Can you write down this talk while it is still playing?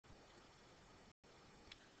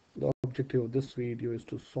The objective of this video is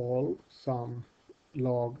to solve some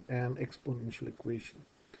log and exponential equation.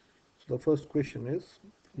 So the first question is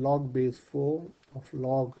log base 4 of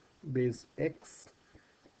log base x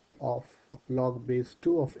of log base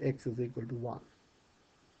 2 of x is equal to 1.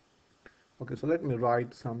 Okay, so let me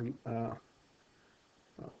write some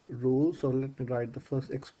rules. So let me write the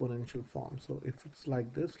first exponential form. So if it's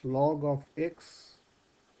like this, log of x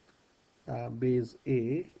base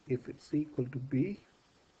a, if it's equal to b,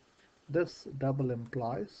 this double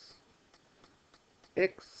implies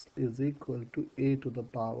x is equal to a to the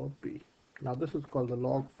power b. Now this is called the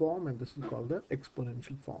log form and this is called the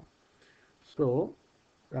exponential form. So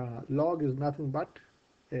log is nothing but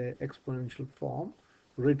a exponential form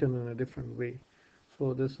written in a different way.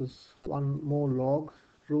 So this is one more log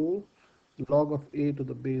rule. Log of a to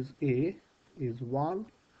the base a is 1.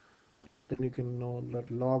 Then you can know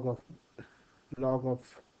that log of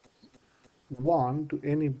 1 to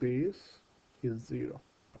any base is 0.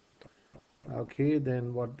 Okay,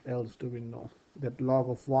 then what else do we know? That log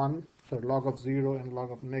of 1, so log of 0 and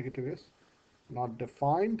log of negative is not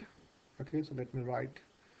defined. Okay, so let me write.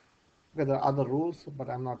 Okay, there are other rules, but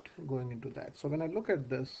I'm not going into that. So when I look at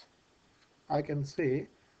this, I can say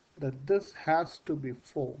that this has to be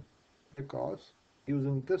 4 because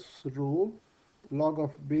using this rule, log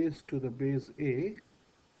of base to the base a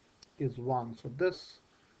is 1. So this,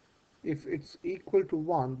 if it's equal to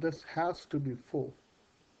 1, this has to be 4.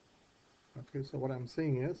 Okay, so what I'm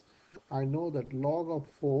saying is I know that log of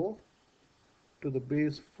 4 to the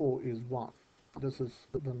base 4 is 1. This is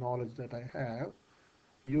the knowledge that I have.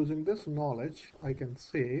 Using this knowledge, I can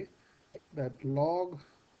say that log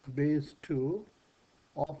base 2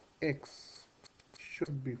 of x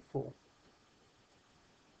should be 4.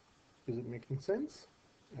 Is it making sense?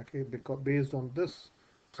 Okay, because based on this,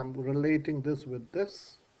 I'm relating this with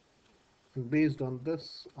this, and based on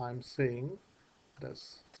this, I'm saying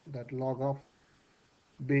this, that log of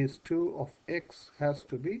base 2 of x has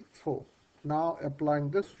to be 4. Now applying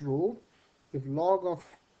this rule, if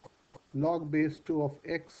log base 2 of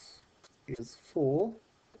x is 4,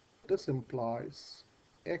 this implies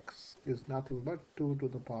x is nothing but 2 to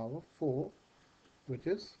the power 4, which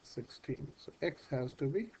is 16. So x has to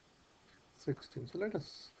be 16. So let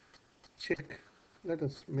us check, let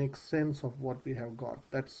us make sense of what we have got.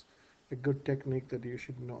 That's a good technique that you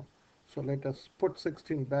should know. So let us put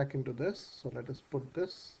 16 back into this. So let us put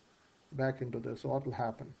this back into this. So what will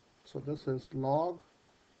happen? So this is log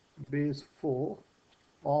base 4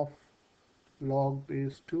 of log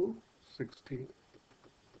base 2, 16.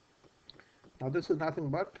 Now this is nothing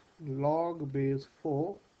but log base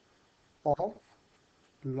 4 of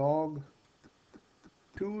log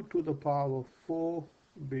 2 to the power 4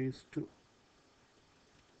 base 2.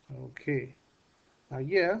 Okay. Now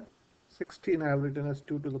here 16 I have written as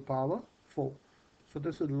 2 to the power 4. So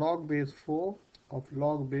this is log base 4 of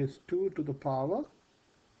log base 2 to the power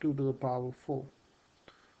 2 to the power 4.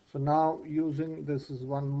 So now using this is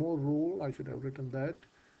one more rule, I should have written that.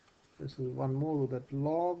 This is one more rule, that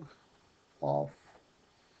log of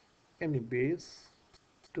any base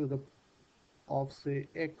to the of say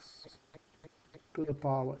x to the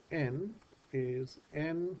power n is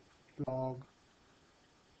n log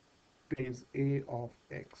base a of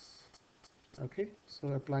x. Okay, so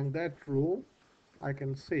applying that rule, I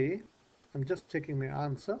can say, I'm just checking my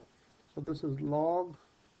answer. So this is log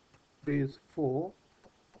base 4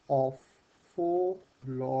 of 4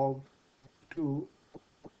 log 2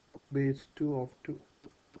 base 2 of 2,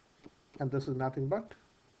 and this is nothing but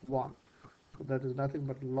 1. So that is nothing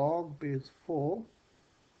but log base 4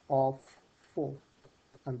 of 4,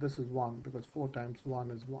 and this is 1 because 4 times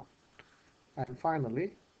 1 is 1. And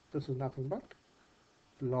finally, this is nothing but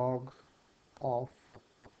log of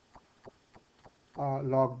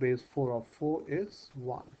log base 4 of 4 is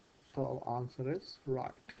 1. So our answer is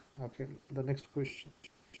right. Okay, the next question.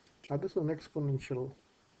 Now this is an exponential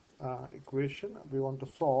equation. We want to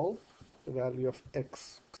solve the value of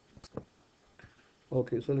x.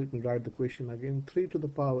 Okay, so let me write the question again. 3 to the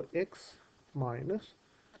power x minus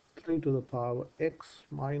 3 to the power x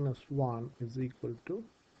minus 1 is equal to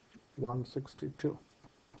 162.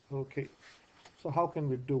 Okay, so how can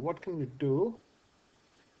we do? What can we do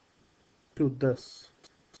to this?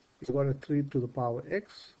 We got a 3 to the power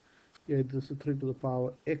x. Yeah, this is 3 to the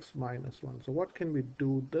power x minus 1. So what can we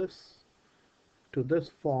do this to this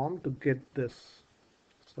form to get this?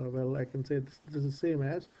 So well, I can say this is the same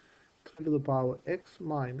as 3 to the power x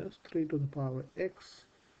minus 3 to the power x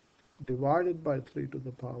divided by 3 to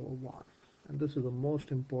the power 1. And this is the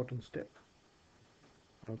most important step.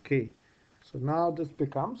 Okay, so now this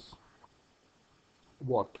becomes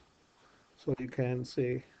what? So you can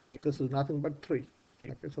say This is nothing but 3.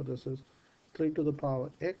 Okay, so this is 3 to the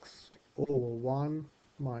power x over 1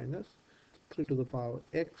 minus 3 to the power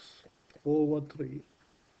x over 3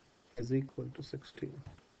 is equal to 16.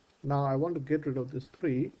 Now I want to get rid of this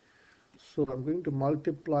 3, so I'm going to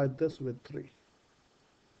multiply this with 3.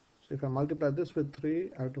 So if I multiply this with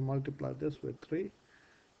 3, I have to multiply this with 3,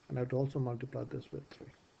 and I have to also multiply this with 3.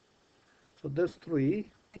 So this 3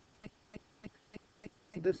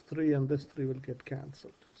 and this 3 will get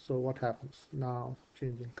cancelled. So what happens? Now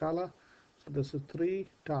changing color. So this is 3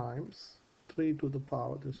 times 3 to the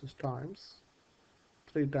power, this is times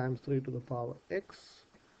 3 times 3 to the power x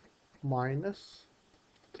minus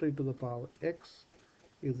 3 to the power x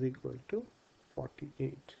is equal to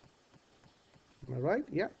 48. Am I right?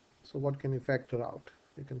 Yeah. So what can you factor out?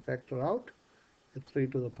 You can factor out 3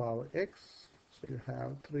 to the power x. So you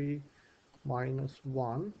have 3 minus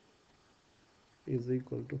 1 is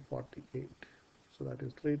equal to 48. So that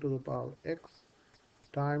is 3 to the power x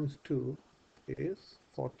times 2 is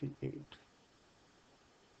 48.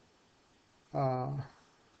 Why,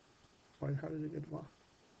 how did you get 1?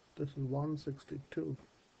 This is 162.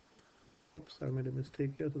 Oops, I made a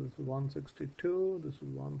mistake here. So this is 162. This is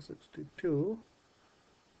 162.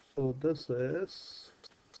 So this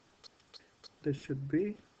should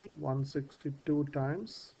be 162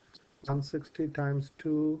 times 160 times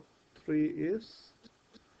 2, 3 is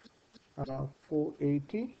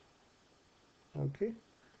 480. Okay,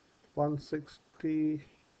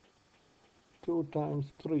 162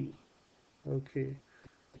 times 3. Okay,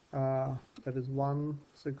 that is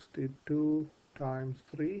 162 times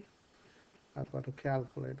 3. I've got a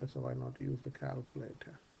calculator, so why not use the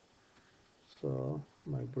calculator? So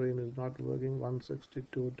my brain is not working.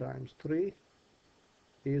 162 times 3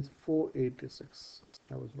 is 486.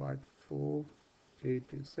 I was right,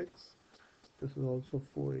 486. This is also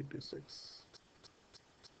 486.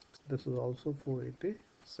 This is also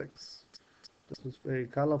 486. This is very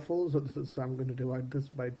colorful, so this is, I'm going to divide this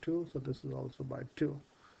by 2, so this is also by 2.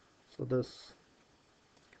 So this,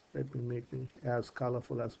 let me make it as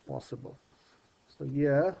colorful as possible. So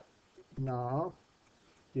here, now,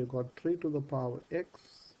 you got 3 to the power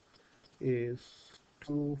x is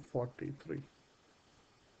 243.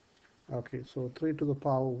 Okay, so 3 to the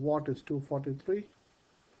power what is 243?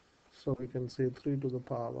 So we can say 3 to the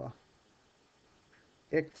power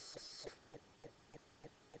x.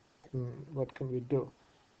 What can we do?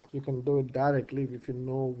 You can do it directly if you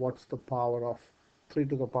know what's the power of 3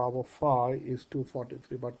 to the power 5 is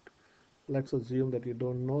 243, but let's assume that you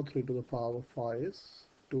don't know 3 to the power 5 is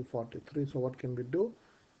 243. So what can we do?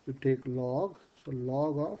 You take log. So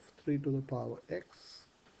log of 3 to the power x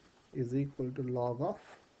is equal to log of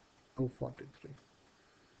 243.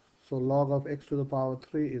 So log of x to the power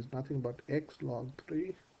 3 is nothing but x log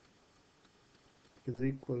 3 is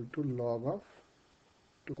equal to log of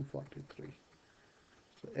 243.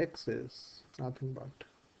 So x is nothing but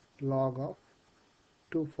log of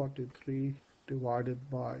 243 divided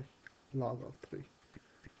by log of 3.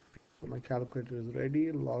 So my calculator is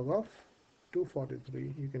ready. Log of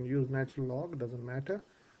 243, you can use natural log, doesn't matter,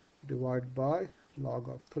 divide by log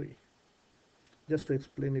of 3. Just to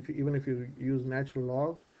explain, even if you use natural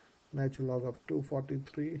log of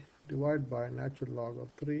 243 divided by natural log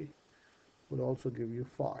of 3 will also give you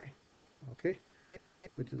 5, okay,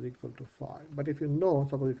 which is equal to 5. But if you know,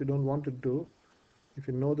 suppose if you don't want to do, if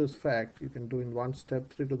you know this fact, you can do in one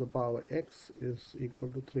step. 3 to the power x is equal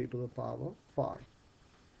to 3 to the power 5,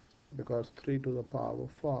 because 3 to the power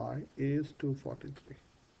 5 is 243.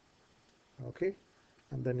 Okay,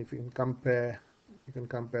 and then if you can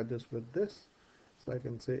compare this with this. So I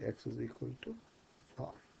can say x is equal to 5.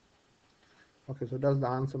 Okay, so does the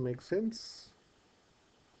answer make sense?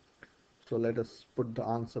 So let us put the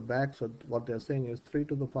answer back. So what they're saying is 3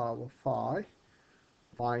 to the power 5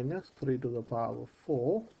 minus 3 to the power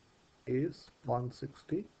 4 is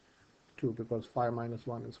 162, because 5 minus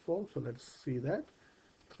 1 is 4. So let's see that.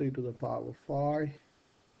 3 to the power 5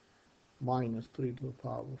 minus 3 to the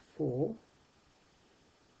power 4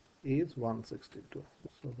 is 162.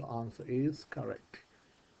 So the answer is correct.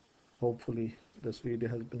 Hopefully this video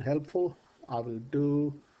has been helpful. I will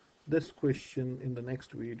do this question in the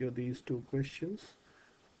next video, these two questions.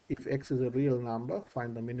 If x is a real number,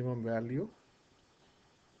 find the minimum value.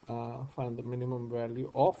 Find the minimum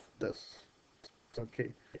value of this.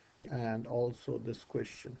 Okay, and also this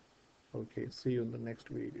question. Okay, see you in the next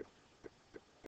video.